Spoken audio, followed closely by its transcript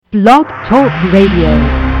Blog Talk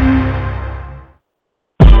Radio.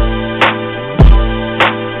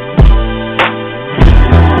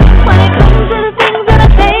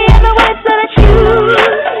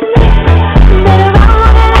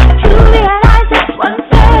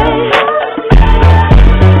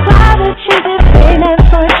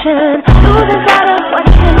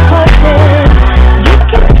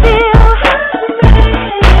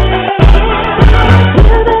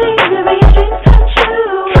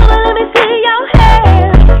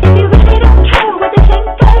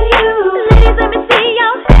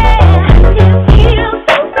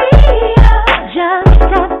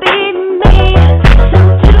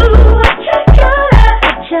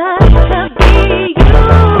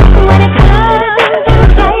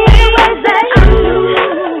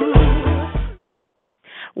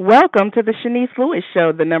 Welcome to the Chenese Lewis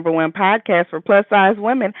Show, the #1 podcast for plus-size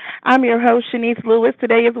women. I'm your host, Chenese Lewis.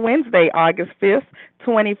 Today is Wednesday, August 5th,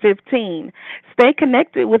 2015. Stay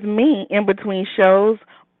connected with me in between shows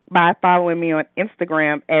by following me on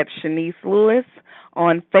Instagram at Chenese Lewis,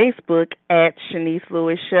 on Facebook at Chenese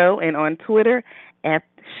Lewis Show, and on Twitter at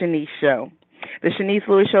Chenese Show. The Chenese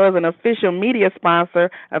Lewis Show is an official media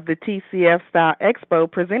sponsor of the TCFStyle Expo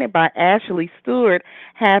presented by Ashley Stewart,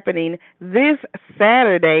 happening this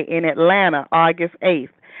Saturday in Atlanta, August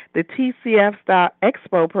 8th. The TCFStyle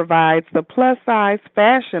Expo provides the plus-size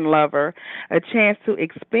fashion lover a chance to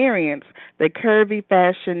experience the curvy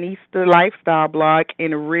fashionista lifestyle blog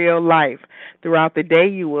in real life. Throughout the day,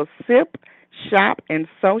 you will sip, shop, and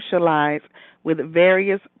socialize with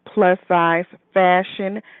various plus-size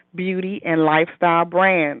fashion, beauty, and lifestyle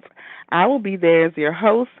brands. I will be there as your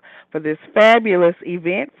host for this fabulous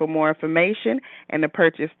event. For more information and to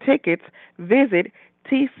purchase tickets, visit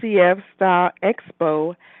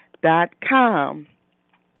TCFStyleExpo.com.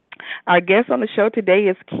 Our guest on the show today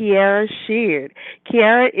is Kierra Sheard.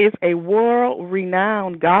 Kierra is a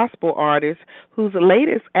world-renowned gospel artist whose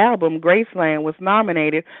latest album, Graceland, was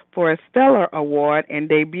nominated for a Stellar Award and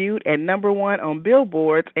debuted at #1 on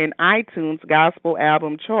Billboard's and iTunes gospel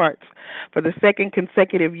album charts. For the second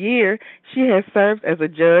consecutive year, she has served as a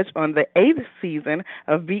judge on the 8th season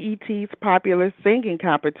of BET's popular singing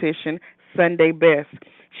competition, Sunday Best.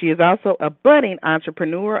 She is also a budding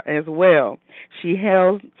entrepreneur as well. She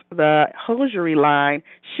hails the hosiery line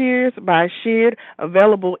Shears by Sheard,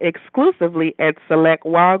 available exclusively at select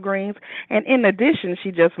Walgreens. And in addition,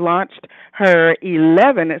 she just launched her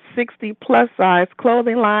 1160 plus-size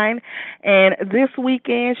clothing line. And this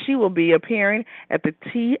weekend, she will be appearing at the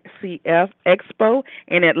TCF Expo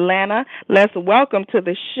in Atlanta. Let's welcome to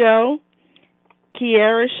the show,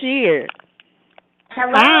 Kierra Sheard.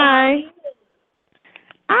 Hello. Hi.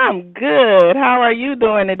 I'm good. How are you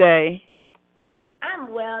doing today?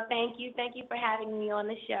 I'm well, thank you. Thank you for having me on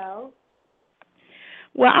the show.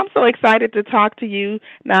 Well, I'm so excited to talk to you.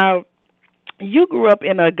 Now, you grew up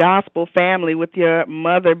in a gospel family with your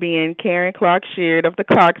mother being Karen Clark Sheard of the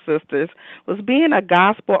Clark Sisters. Was being a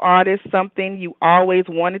gospel artist something you always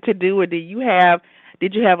wanted to do, or did you have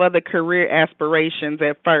other career aspirations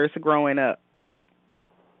at first growing up?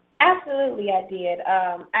 Absolutely, I did.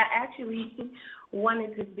 I actually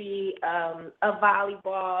wanted to be a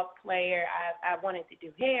volleyball player. I wanted to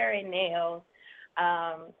do hair and nails.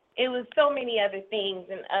 It was so many other things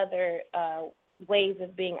and other ways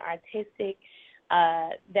of being artistic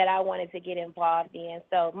that I wanted to get involved in.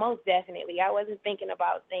 So most definitely, I wasn't thinking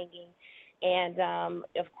about singing. And,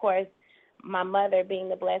 of course, my mother being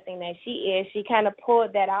the blessing that she is, she kind of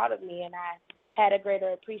pulled that out of me, and I had a greater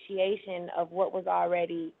appreciation of what was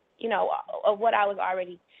already, of what I was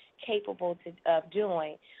already capable of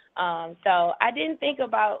doing. So I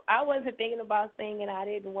wasn't thinking about singing. I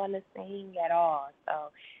didn't want to sing at all.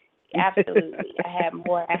 So absolutely, I had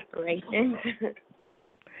more aspirations.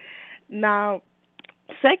 Now,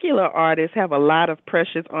 secular artists have a lot of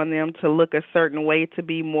pressures on them to look a certain way to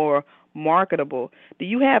be more marketable. Do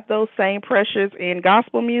you have those same pressures in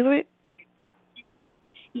gospel music?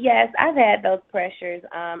 Yes, I've had those pressures.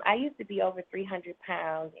 I used to be over 300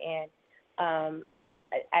 pounds, and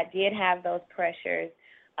I did have those pressures.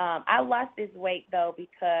 I lost this weight, though,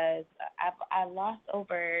 because I lost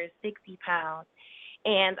over 60 pounds.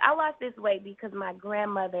 And I lost this weight because my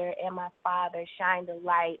grandmother and my father shined a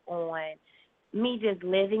light on me just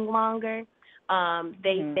living longer.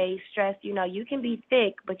 They stressed, you can be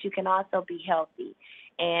thick, but you can also be healthy.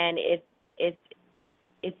 And if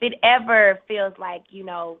it ever feels like,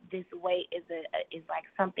 this weight is like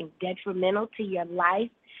something detrimental to your life,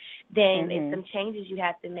 then it's some changes you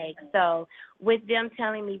have to make. So with them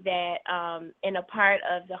telling me that, and a part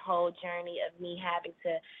of the whole journey of me having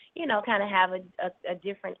to, kind of have a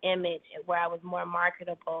different image where I was more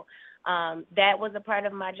marketable, that was a part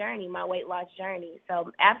of my journey, my weight loss journey.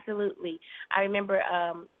 So absolutely. I remember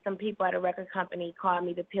some people at a record company called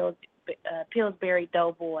me the Pillsbury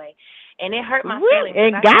Doughboy, and it hurt my feelings.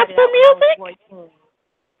 And gospel music?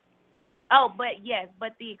 Oh, but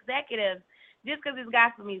the executives, just because it's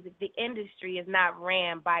gospel music, the industry is not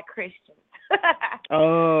ran by Christians.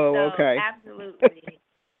 Oh, so, okay. Absolutely.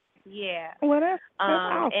 Yeah. Well, that's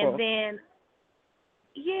awful. And then,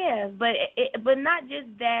 yeah, but not just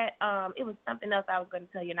that. It was something else I was going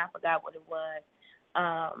to tell you, and I forgot what it was.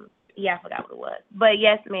 I forgot what it was. But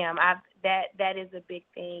yes, ma'am, that is a big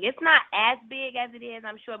thing. It's not as big as it is,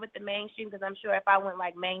 I'm sure, with the mainstream, because I'm sure if I went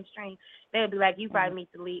like mainstream, they would be like, you probably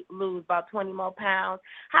need to lose about 20 more pounds.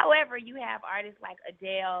 However, you have artists like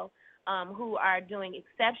Adele, who are doing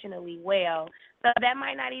exceptionally well. So that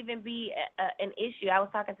might not even be an issue. I was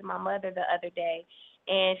talking to my mother the other day,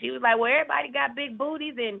 and she was like, well, everybody got big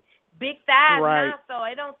booties and big thighs now, so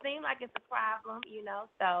it don't seem like it's a problem,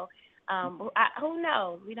 So who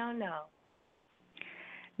knows? We don't know.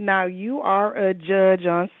 Now, you are a judge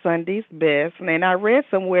on Sunday's Best, and I read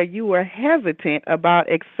somewhere you were hesitant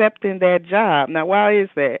about accepting that job. Now, why is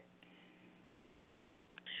that?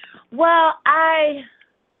 Well,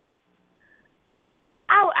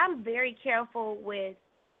 I'm very careful with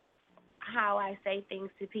how I say things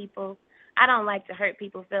to people. I don't like to hurt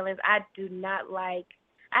people's feelings. I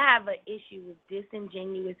have an issue with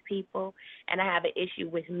disingenuous people, and I have an issue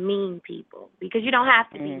with mean people, because you don't have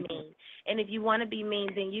to be mean. And if you want to be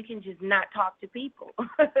mean, then you can just not talk to people.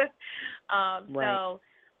 So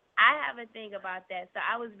I have a thing about that. So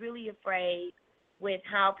I was really afraid with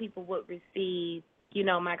how people would receive,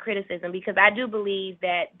 my criticism, because I do believe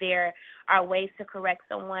that there are ways to correct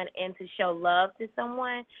someone and to show love to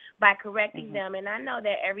someone by correcting them. And I know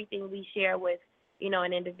that everything we share with,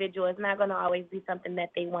 an individual is not going to always be something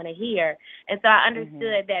that they want to hear. And so I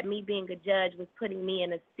understood that me being a judge was putting me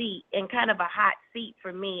in a seat, in kind of a hot seat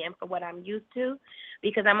for me and for what I'm used to,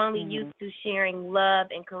 because I'm only used to sharing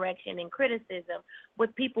love and correction and criticism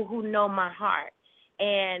with people who know my heart.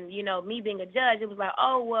 And, me being a judge, it was like,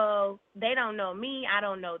 oh, well, they don't know me. I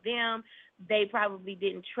don't know them. They probably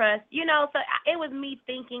didn't trust, So it was me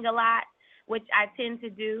thinking a lot, which I tend to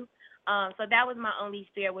do. So that was my only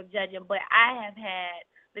fear with judging. But I have had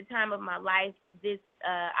the time of my life. This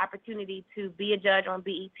opportunity to be a judge on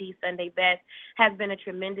BET Sunday Best has been a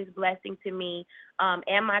tremendous blessing to me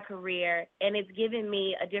and my career. And it's given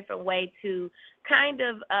me a different way to kind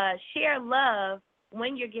of share love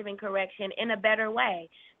when you're giving correction in a better way.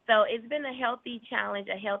 So it's been a healthy challenge,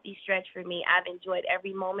 a healthy stretch for me. I've enjoyed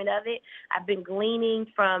every moment of it. I've been gleaning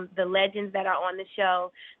from the legends that are on the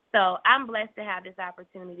show. So I'm blessed to have this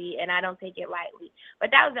opportunity, and I don't take it lightly.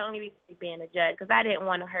 But that was the only reason for being a judge, because I didn't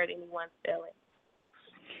want to hurt anyone's feelings.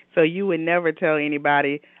 So you would never tell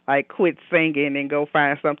anybody, like, quit singing and go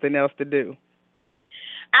find something else to do?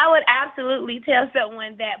 I would absolutely tell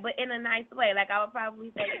someone that, but in a nice way. Like, I would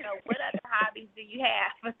probably say, what other hobbies do you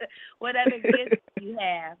have? What other gifts do you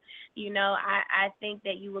have? I think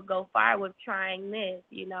that you would go far with trying this,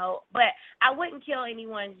 But I wouldn't kill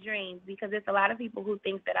anyone's dreams, because there's a lot of people who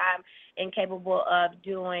think that I'm incapable of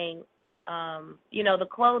doing, the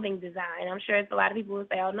clothing design. I'm sure it's a lot of people who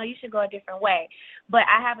say, oh, no, you should go a different way. But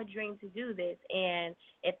I have a dream to do this. And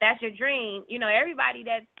if that's your dream, everybody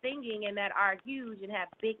that's singing and that are huge and have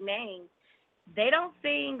big names, they don't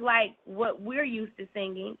sing like what we're used to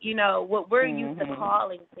singing, what we're used to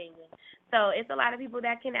calling singing. So it's a lot of people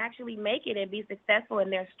that can actually make it and be successful in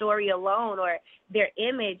their story alone, or their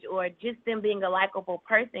image, or just them being a likable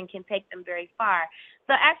person can take them very far.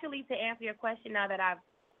 So actually, to answer your question, now that I've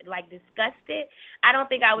discussed it, I don't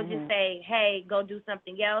think I would just say, hey, go do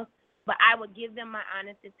something else, but I would give them my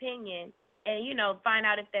honest opinion and, find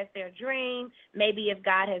out if that's their dream. Maybe if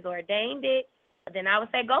God has ordained it, then I would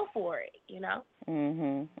say go for it,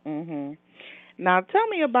 Now, tell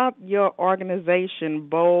me about your organization,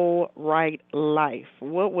 Bold Right Life.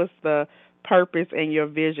 What was the purpose and your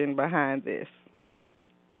vision behind this?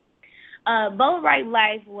 Bold Right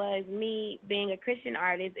Life was me being a Christian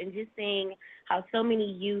artist and just seeing how so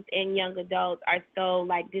many youth and young adults are so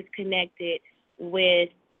disconnected with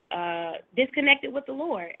the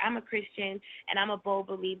Lord. I'm a Christian and I'm a bold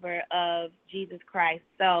believer of Jesus Christ.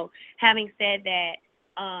 So having said that,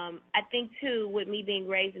 I think too, with me being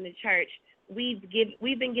raised in the church,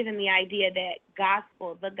 we've been given the idea that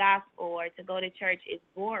the gospel or to go to church is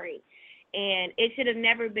boring, and it should have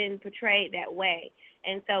never been portrayed that way.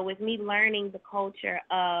 And so with me learning the culture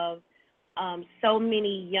of so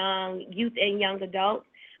many young youth and young adults,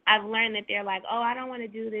 I've learned that they're like, oh, I don't want to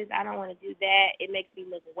do this, I don't want to do that. It makes me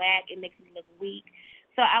look whack, it makes me look weak.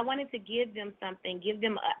 So I wanted to give them something, give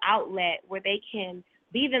them an outlet where they can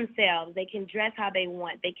be themselves, they can dress how they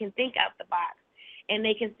want, they can think out the box, and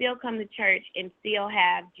they can still come to church and still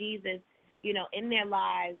have Jesus, in their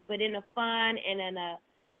lives, but in a fun and in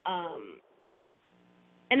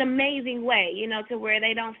an amazing way, to where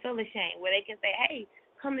they don't feel ashamed, where they can say, hey,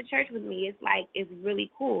 come to church with me. It's really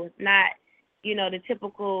cool. It's not, the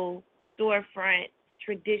typical storefront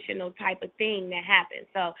traditional type of thing that happens.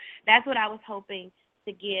 So that's what I was hoping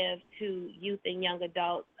to give to youth and young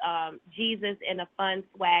adults, Jesus in a fun,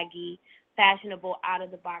 swaggy, fashionable,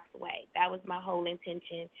 out-of-the-box way. That was my whole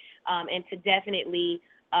intention, and to definitely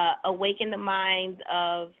awaken the minds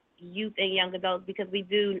of youth and young adults, because we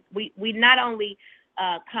not only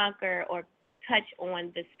conquer or touch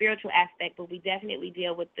on the spiritual aspect, but we definitely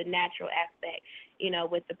deal with the natural aspect,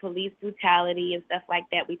 with the police brutality and stuff like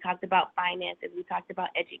that. We talked about finances, we talked about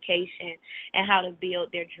education and how to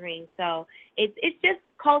build their dreams. So it's just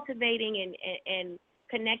cultivating and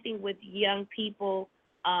connecting with young people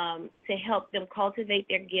to help them cultivate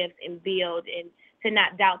their gifts and build, and to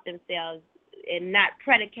not doubt themselves and not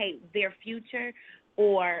predicate their future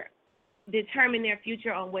or determine their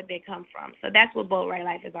future on what they come from. So that's what Bold Right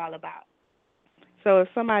Life is all about. So if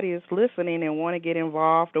somebody is listening and want to get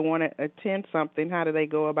involved or want to attend something, how do they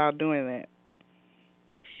go about doing that?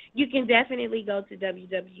 You can definitely go to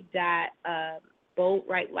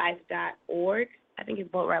www.boldrightlife.org. I think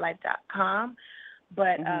it's boldrightlife.com.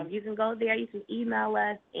 But you can go there. You can email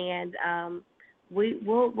us, and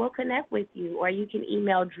we'll connect with you. Or you can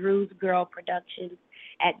email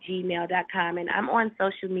drewsgirlproductions@gmail.com. And I'm on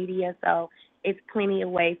social media, so it's plenty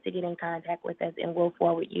of ways to get in contact with us, and we'll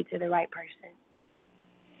forward you to the right person.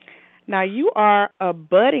 Now, you are a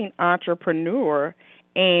budding entrepreneur,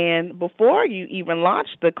 and before you even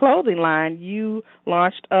launched the clothing line, you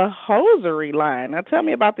launched a hosiery line. Now, tell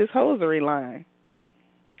me about this hosiery line.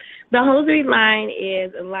 The hosiery line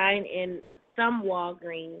is a line in some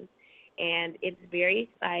Walgreens, and it's very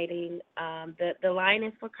exciting. The line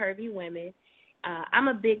is for curvy women. I'm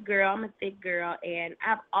a big girl. I'm a thick girl, and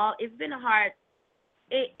it's been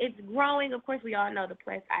it's growing. Of course, we all know the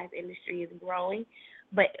plus size industry is growing.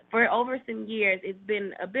 But for over some years, it's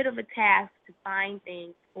been a bit of a task to find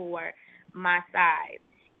things for my size.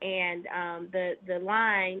 And the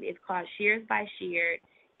line is called Shears by Sheard,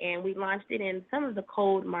 and we launched it in some of the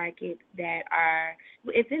cold markets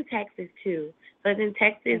it's in Texas too. So it's in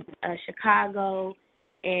Texas, Chicago,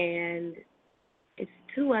 and it's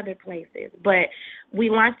two other places. But we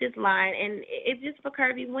launched this line, and it's just for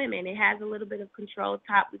curvy women. It has a little bit of control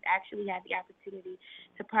top. We've actually had the opportunity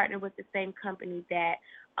to partner with the same company that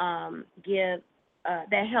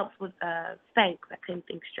that helps with Spanx. I couldn't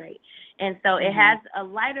think straight. And so it has a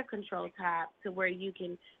lighter control top to where you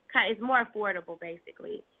can it's more affordable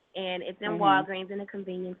basically. And it's in Walgreens in a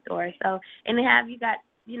convenience store. So, and you got,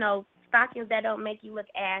 stockings that don't make you look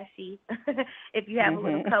ashy if you have a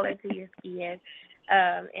little color to your skin.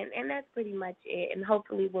 And that's pretty much it. And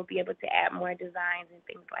hopefully we'll be able to add more designs and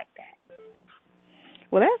things like that.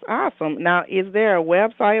 Well, that's awesome. Now, is there a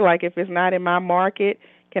website, like if it's not in my market,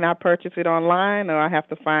 can I purchase it online, or I have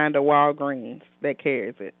to find a Walgreens that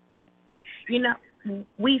carries it?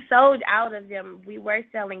 We sold out of them. We were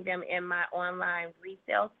selling them in my online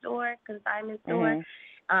resale store, consignment store,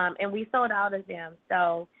 and we sold out of them.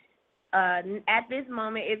 So at this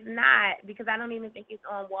moment, it's not, because I don't even think it's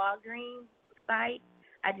on Walgreens site.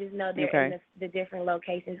 I just know they're in the different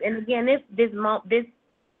locations. And again, this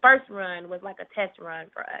first run was like a test run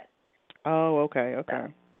for us. Oh, okay.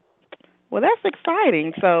 So. Well, that's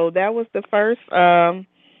exciting. So that was the first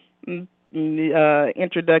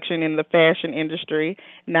introduction in the fashion industry.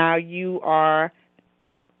 Now you are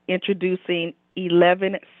introducing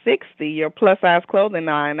 1160, your plus-size clothing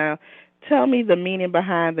line. Now, tell me the meaning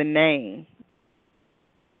behind the name.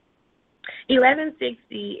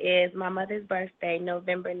 1160 is my mother's birthday,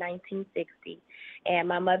 November 1960. And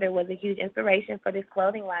my mother was a huge inspiration for this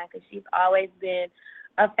clothing line because she's always been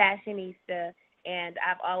a fashionista, and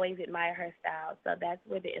I've always admired her style. So that's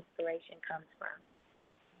where the inspiration comes from.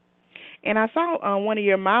 And I saw one of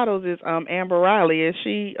your models is Amber Riley. Is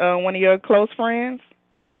she one of your close friends?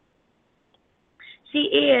 She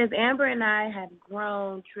is. Amber and I have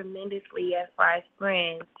grown tremendously as far as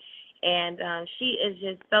friends. And she is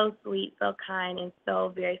just so sweet, so kind, and so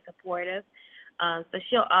very supportive. So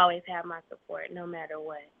she'll always have my support no matter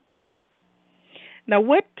what. Now,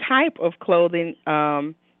 what type of clothing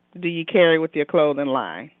do you carry with your clothing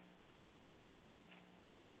line?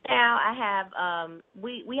 now I have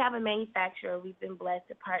we have a manufacturer. We've been blessed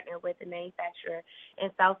to partner with a manufacturer in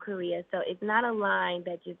South Korea. So it's not a line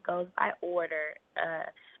that just goes by order.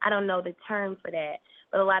 I don't know the term for that,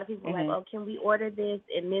 but a lot of people are like, oh, can we order this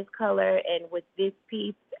in this color and with this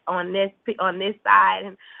piece on this side?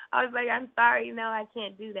 And I was like, I'm sorry, no, I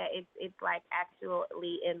can't do that. It's like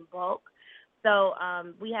actually in bulk. So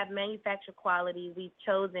we have manufacturer quality.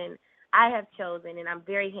 I have chosen, and I'm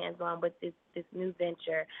very hands-on with this new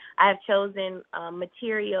venture. I have chosen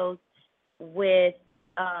materials with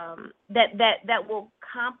that will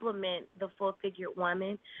complement the full-figured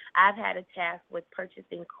woman. I've had a task with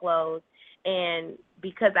purchasing clothes, and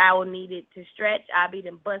because I will need it to stretch, I'll be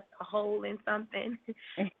to bust a hole in something.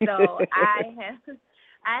 So I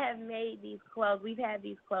have made these clothes. We've had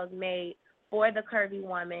these clothes made for the curvy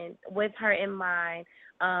woman with her in mind.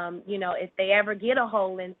 If they ever get a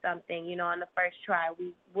hole in something, on the first try,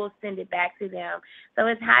 we'll send it back to them. So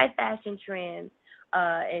it's high fashion trends,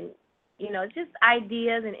 and just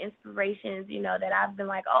ideas and inspirations, that I've been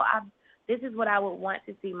like, this is what I would want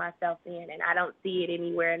to see myself in, and I don't see it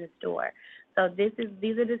anywhere in the store. So these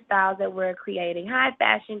are the styles that we're creating, high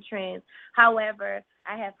fashion trends. However,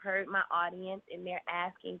 I have heard my audience, and they're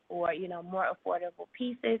asking for, more affordable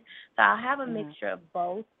pieces. So I'll have a mixture of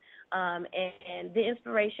both. And the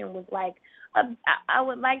inspiration was like, I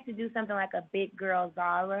would like to do something like a big girl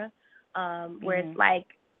Zara, where it's like,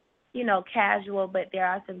 casual, but there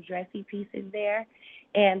are some dressy pieces there.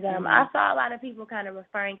 And I saw a lot of people kind of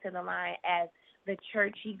referring to the line as the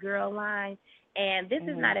churchy girl line. And this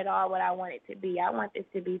is not at all what I want it to be. I want this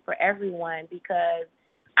to be for everyone, because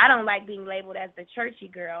I don't like being labeled as the churchy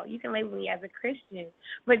girl. You can label me as a Christian,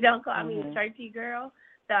 but don't call me a churchy girl.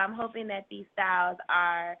 So I'm hoping that these styles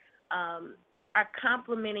are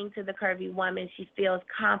complimenting to the curvy woman. She feels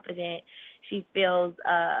confident. She feels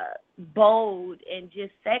bold and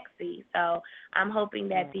just sexy. So I'm hoping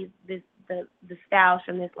that the styles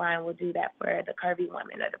from this line will do that for the curvy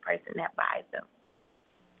woman or the person that buys them.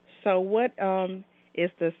 So what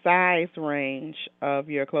is the size range of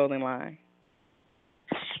your clothing line?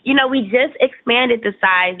 We just expanded the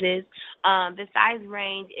sizes. The size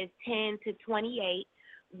range is 10 to 28.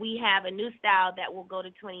 We have a new style that will go to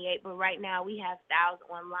 28, but right now we have styles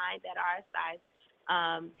online that are size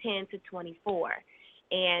 10 to 24.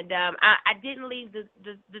 And I didn't leave the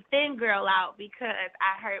thin girl out because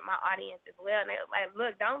I heard my audience as well. And they were like,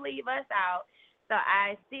 look, don't leave us out. So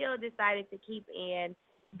I still decided to keep in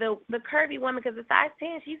the curvy woman, because the size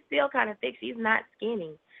 10, she's still kind of thick. She's not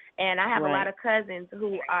skinny. And I have a lot of cousins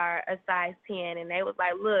who are a size 10, and they was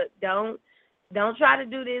like, look, don't try to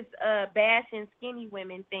do this bashing skinny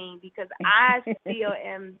women thing, because I still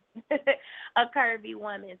am a curvy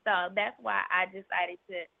woman. So that's why I decided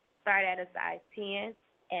to start at a size 10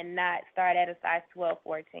 and not start at a size 12,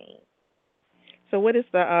 14. So what is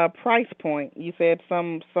the price point? You said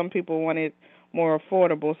some people want it more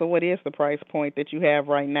affordable. So what is the price point that you have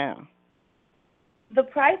right now? The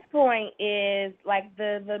price point is like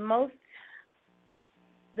the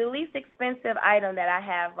least expensive item that I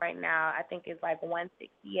have right now, I think, is like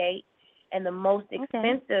 $168, and the most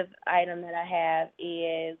expensive item that I have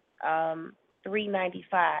is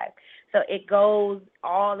 $395. So it goes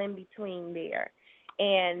all in between there.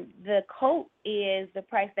 And the coat is the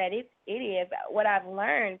price that it is. What I've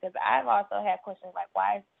learned, because I've also had questions like,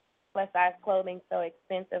 why is plus size clothing so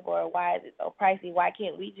expensive, or why is it so pricey? Why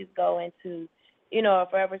can't we just go into, a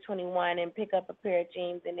Forever 21 and pick up a pair of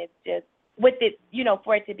jeans, and it's just with it,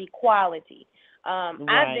 for it to be quality. I've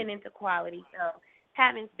been into quality. So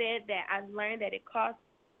having said that, I've learned that it costs,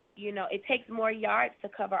 it takes more yards to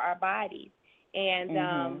cover our bodies. And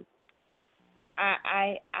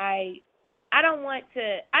I don't want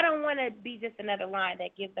to be just another line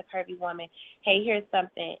that gives the curvy woman, hey, here's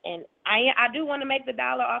something. And I do want to make the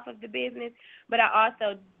dollar off of the business, but I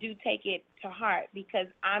also do take it to heart, because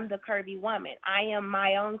I'm the curvy woman. I am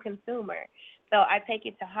my own consumer. So I take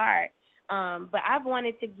it to heart. But I've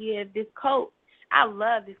wanted to give this coat. I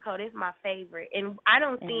love this coat. It's my favorite. And I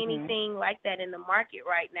don't see anything like that in the market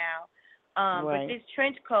right now. But this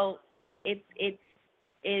trench coat, it's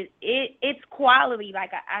quality.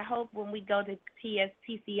 Like I hope when we go to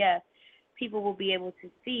TCF, people will be able to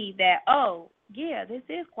see that, oh, yeah, this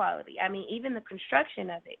is quality. I mean, even the construction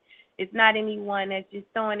of it. It's not anyone that's just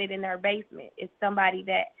throwing it in their basement. It's somebody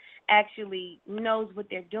that actually knows what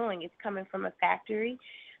they're doing. It's coming from a factory.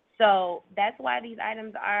 So that's why these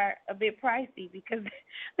items are a bit pricey, because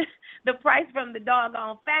the price from the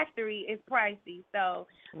doggone factory is pricey. So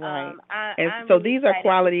I'm so really these are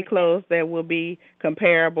quality clothes that will be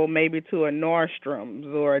comparable maybe to a Nordstrom's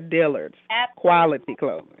or a Dillard's. Absolutely. Quality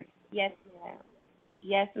clothing. Yes, ma'am.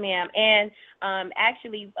 Yes, ma'am. And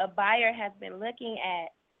actually, a buyer has been looking at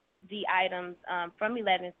the items from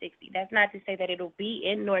 1160. That's not to say that it'll be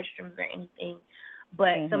in Nordstrom's or anything,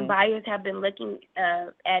 but some Mhm. buyers have been looking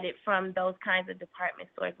at it from those kinds of department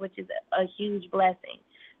stores, which is a huge blessing.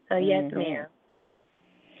 So yes, Mhm. ma'am.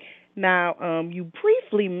 Now, you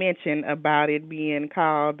briefly mentioned about it being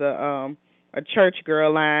called a church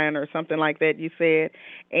girl line or something like that. You said,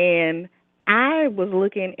 and I was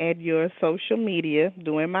looking at your social media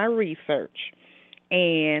doing my research,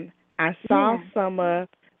 and I saw Yeah. some of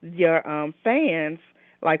your fans,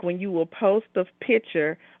 like when you will post a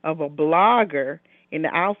picture of a blogger in the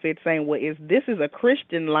outfit saying, "Well, is this is a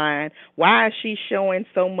Christian line? Why is she showing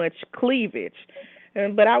so much cleavage?"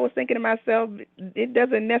 But I was thinking to myself, it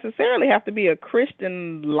doesn't necessarily have to be a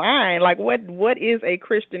Christian line. Like, what is a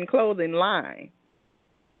Christian clothing line?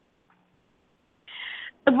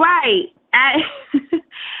 Right. And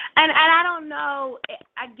I don't know.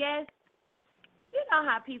 I guess you know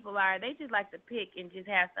how people are. They just like to pick and just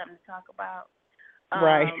have something to talk about.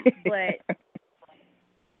 Right. But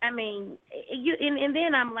I mean, you and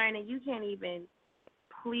then I'm learning you can't even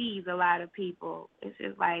please a lot of people. It's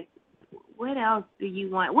just like, what else do you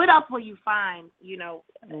want? What else will you find?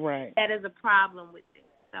 Right. That is a problem with it.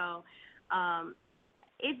 So,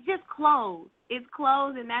 it's just clothes. It's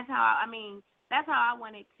clothes, and that's how that's how I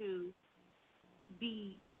want it to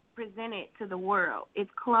be presented to the world.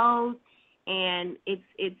 It's clothes, and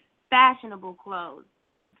it's fashionable clothes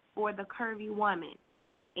for the curvy woman.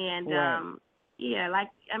 And Right. yeah, like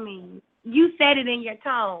you said it in your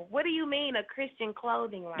tone. What do you mean a Christian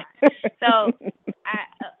clothing line? So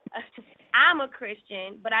I'm a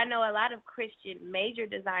Christian, but I know a lot of Christian major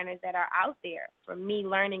designers that are out there from me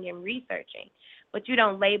learning and researching. But you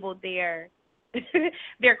don't label their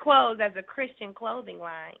their clothes as a Christian clothing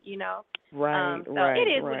line. Right, So it right,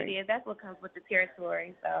 is what it right. is. That's what comes with the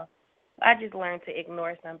territory. So I just learned to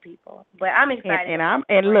ignore some people. But I'm And excited and I'm about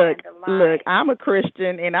the and look, brand, the look, line. I'm a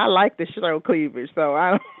Christian and I like to show cleavage, so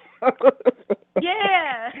I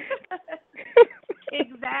Yeah. it,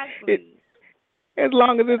 Exactly. as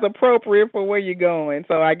long as it's appropriate for where you're going.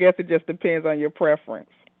 So I guess it just depends on your preference.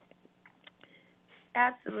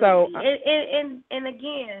 So, Absolutely. And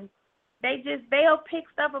again, they'll pick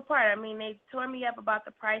stuff apart. I mean, they tore me up about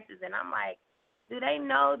the prices, and I'm like, do they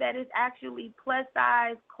know that it's actually plus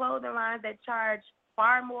size clothing lines that charge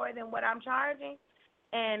far more than what I'm charging?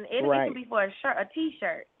 And it can right, be for a shirt, a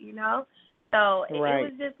t-shirt. So it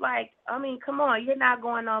was right. just like, I mean, come on, you're not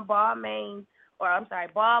going on Balmain or I'm sorry,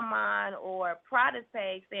 Balmain or Prada's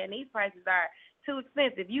page saying these prices are too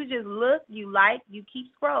expensive. You just look, you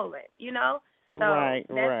keep scrolling. So Right, that's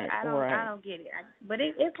right, I right. don't get it. But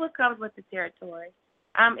it's what comes with the territory.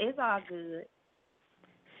 It's all good.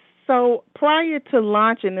 So prior to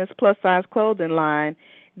launching this plus size clothing line,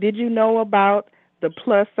 did you know about the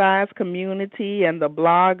plus size community and the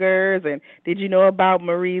bloggers, and did you know about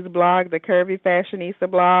Marie's blog, the Curvy Fashionista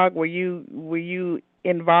blog? Were you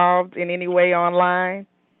involved in any way online?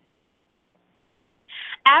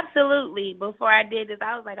 Absolutely. Before I did this,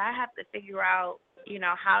 I was like, I have to figure out,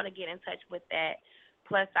 how to get in touch with that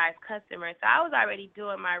plus size customer. So I was already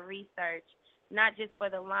doing my research, not just for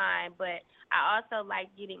the line, but I also like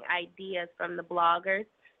getting ideas from the bloggers.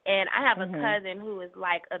 And I have a Mhm. cousin who is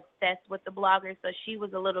like obsessed with the bloggers, so she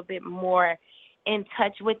was a little bit more in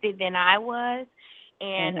touch with it than I was.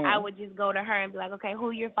 And I Mhm. would just go to her and be like, okay, who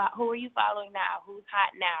are you following now? Who's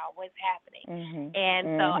hot now? What's happening? Mhm. And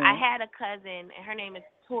so I Mhm. had a cousin, and her name is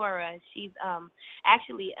Tora. She's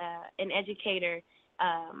actually an educator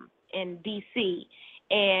in DC,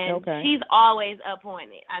 and Okay. she's always up on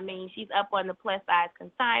it. I mean, she's up on the plus size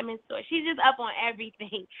consignment store. She's just up on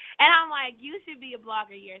everything. And I'm like, you should be a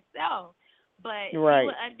blogger yourself. But she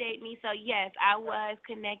would Right. update me. So yes, I was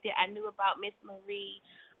connected. I knew about Miss Marie.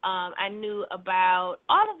 I knew about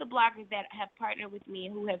all of the bloggers that have partnered with me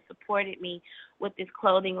and who have supported me with this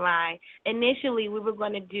clothing line. Initially, we were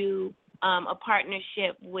going to do a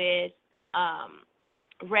partnership with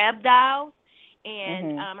Reb Dolls,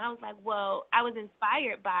 and Mhm. I was like, well, I was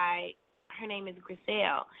inspired by her name is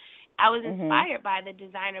Griselle. I was Mhm. inspired by the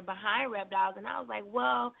designer behind Reb Dolls, and I was like,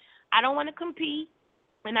 well, I don't want to compete,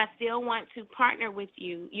 and I still want to partner with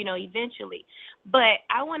you, eventually. But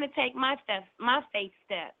I want to take my faith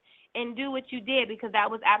step, and do what you did because that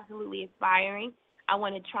was absolutely inspiring. I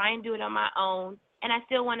want to try and do it on my own, and I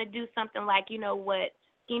still want to do something like what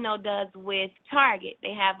does with Target.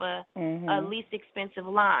 They have a Mhm. least expensive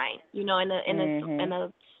line, in Mhm.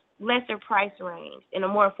 a lesser price range, in a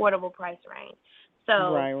more affordable price range.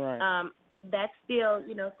 So Right, right. that's still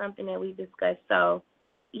something that we discussed. So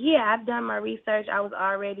Yeah, I've done my research. I was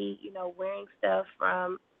already, wearing stuff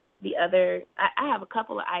from the other. I have a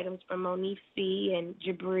couple of items from Monique C and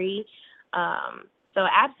Jabri. So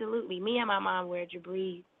absolutely, me and my mom wear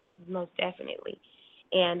Jabri most definitely.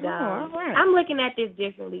 And all right. I'm looking at this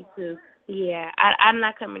differently too. Yeah, I'm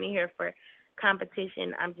not coming in here for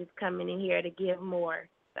competition. I'm just coming in here to give more.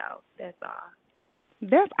 So that's all.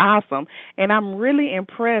 That's awesome. And I'm really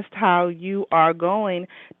impressed how you are going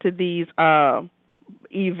to these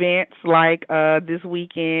events like this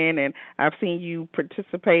weekend, and I've seen you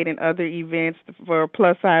participate in other events for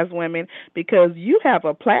plus size women because you have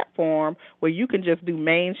a platform where you can just do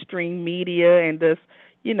mainstream media and just,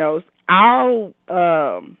 our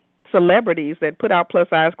celebrities that put out plus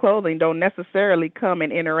size clothing don't necessarily come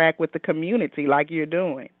and interact with the community like you're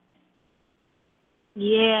doing.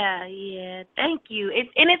 Yeah, yeah. Thank you. It's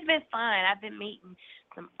been fun. I've been meeting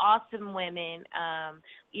some awesome women.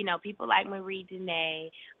 People like Marie Dene,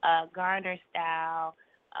 Garner Style,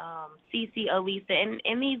 Cece Olisa,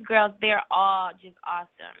 and these girls, they're all just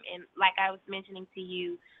awesome. And like I was mentioning to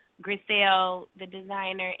you, Griselle, the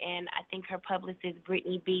designer, and I think her publicist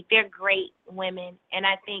Brittany B. They're great women, and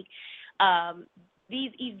I think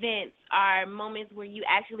these events are moments where you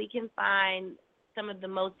actually can find some of the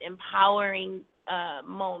most empowering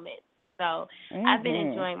moments. So I've been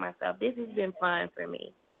enjoying myself. This has been fun for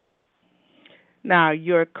me. Now,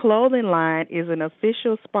 your clothing line is an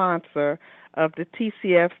official sponsor of the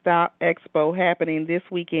TCFStyle Expo happening this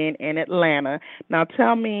weekend in Atlanta. Now,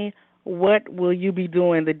 tell me, what will you be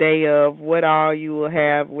doing the day of? What all you will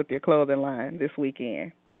have with your clothing line this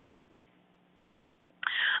weekend?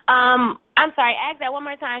 I'm sorry. Ask that one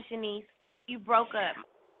more time, Shanice. You broke up.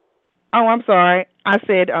 Oh, I'm sorry. I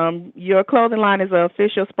said your clothing line is an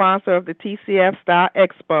official sponsor of the TCFStyle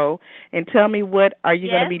Expo. And tell me, what are you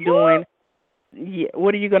going to Yes. be doing? Yeah,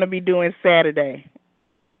 what are you going to be doing Saturday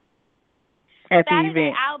at the Saturday,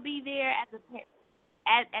 event? I'll be there at the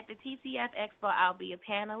TCF Expo. I'll be a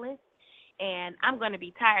panelist, and I'm going to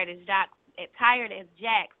be tired as Jacks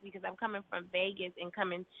because I'm coming from Vegas and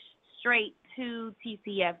coming straight to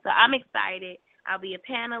TCF. So I'm excited. I'll be a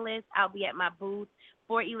panelist. I'll be at my booth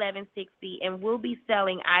 41160, and we'll be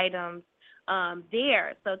selling items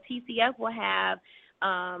there. So TCF will have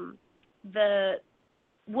the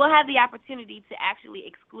we'll have the opportunity to actually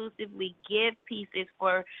exclusively give pieces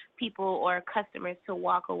for people or customers to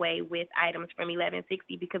walk away with items from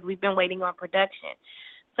 1160 because we've been waiting on production.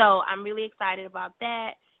 So I'm really excited about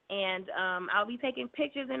that, and I'll be taking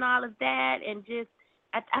pictures and all of that, and just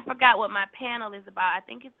I forgot what my panel is about. I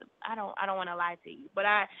think I don't want to lie to you, but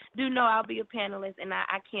I do know I'll be a panelist, and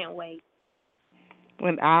I can't wait.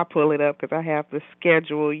 When I pull it up, because I have the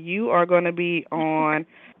schedule, you are going to be on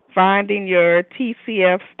Finding Your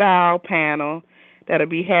TCF Style panel that'll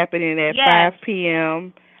be happening at Yes. 5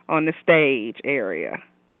 p.m. on the stage area.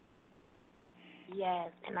 Yes,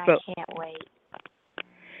 and I So, can't wait.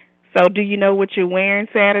 so do you know what you're wearing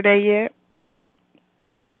Saturday yet?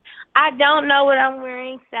 I don't know what I'm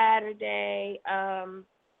wearing Saturday.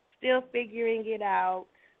 Still figuring it out.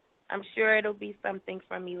 I'm sure it'll be something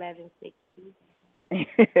from 1160.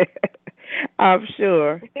 I'm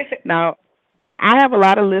sure. Now, I have a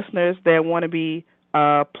lot of listeners that want to be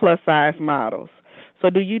plus size models. So,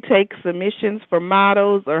 do you take submissions for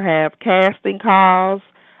models or have casting calls,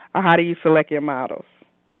 or how do you select your models?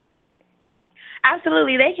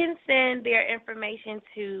 Absolutely. They can send their information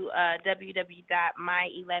to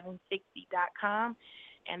www.my1160.com,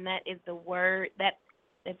 and that is the word that's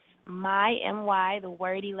my the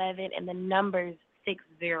word 11 and the numbers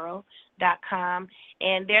 60.com,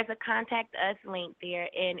 and there's a contact us link there,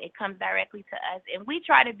 and it comes directly to us, and we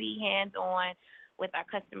try to be hands on with our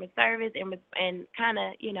customer service and kind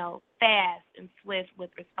of fast and swift with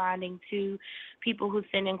responding to people who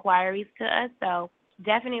send inquiries to us. So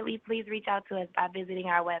definitely please reach out to us by visiting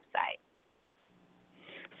our website.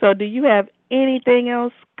 So, do you have anything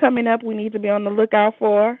else coming up we need to be on the lookout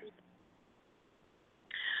for?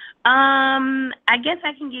 I guess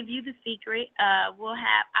I can give you the secret.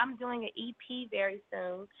 I'm doing an EP very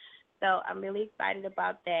soon, so I'm really excited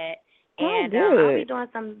about that. And I'll be doing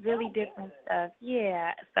some really different stuff.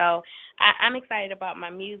 Yeah, so I'm excited about my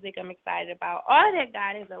music. I'm excited about all that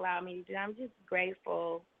God has allowed me to do. I'm just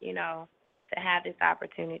grateful, to have this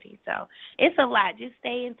opportunity. So it's a lot. Just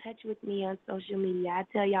stay in touch with me on social media. I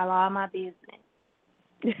tell y'all all my business.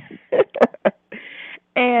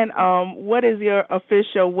 And what is your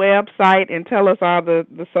official website? And tell us all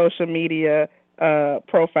the social media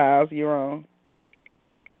profiles you're on.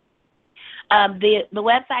 The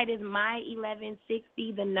website is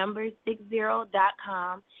my1160, the number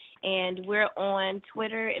 60.com, And we're on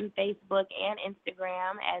Twitter and Facebook and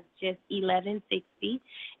Instagram as just 1160.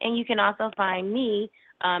 And you can also find me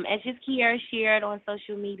as just Kierra Sheard on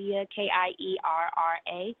social media,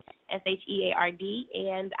 KIERRASHEARD.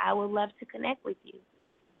 And I would love to connect with you.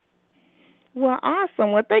 Well,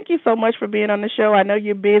 awesome. Well, thank you so much for being on the show. I know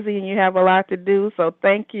you're busy and you have a lot to do, so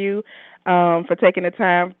thank you for taking the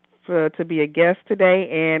time to be a guest today.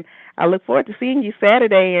 And I look forward to seeing you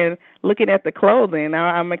Saturday and looking at the clothing.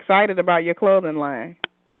 I'm excited about your clothing line.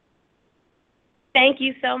 Thank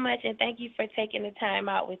you so much, and thank you for taking the time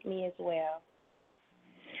out with me as well.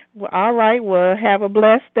 Well, all right. Well, have a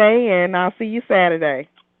blessed day, and I'll see you Saturday.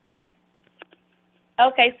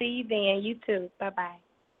 Okay, see you then. You too. Bye-bye.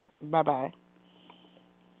 Bye-bye.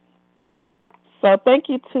 So thank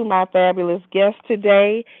you to my fabulous guest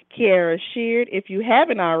today, Kierra Sheard. If you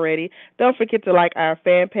haven't already, don't forget to like our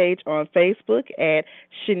fan page on Facebook at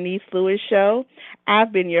Chenese Lewis Show.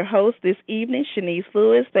 I've been your host this evening, Chenese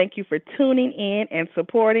Lewis. Thank you for tuning in and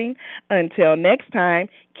supporting. Until next time,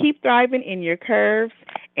 keep thriving in your curves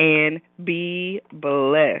and be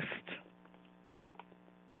blessed.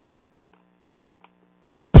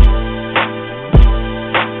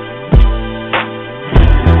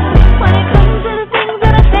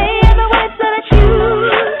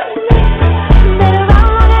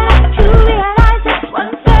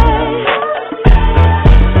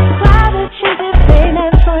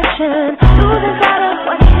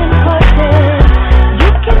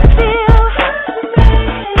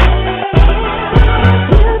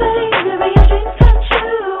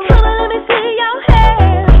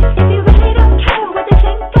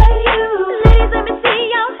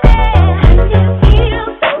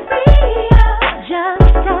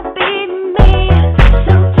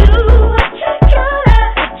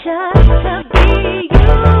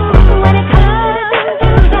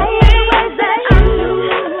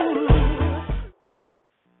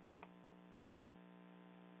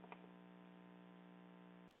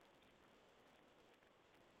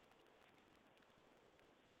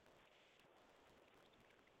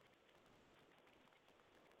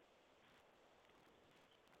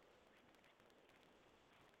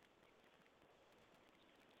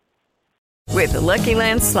 With the Lucky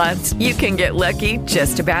Land Slots, you can get lucky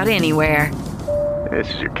just about anywhere.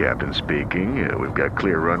 This is your captain speaking. We've got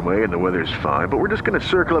clear runway and the weather's fine, but we're just going to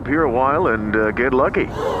circle up here a while and get lucky.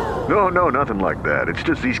 No, nothing like that. It's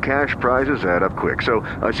just these cash prizes add up quick. So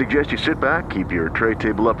I suggest you sit back, keep your tray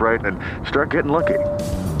table upright, and start getting lucky.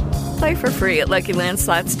 Play for free at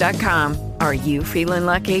LuckyLandSlots.com. Are you feeling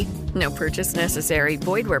lucky? No purchase necessary.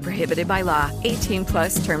 Void where prohibited by law.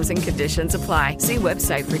 18+ terms and conditions apply. See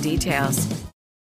website for details.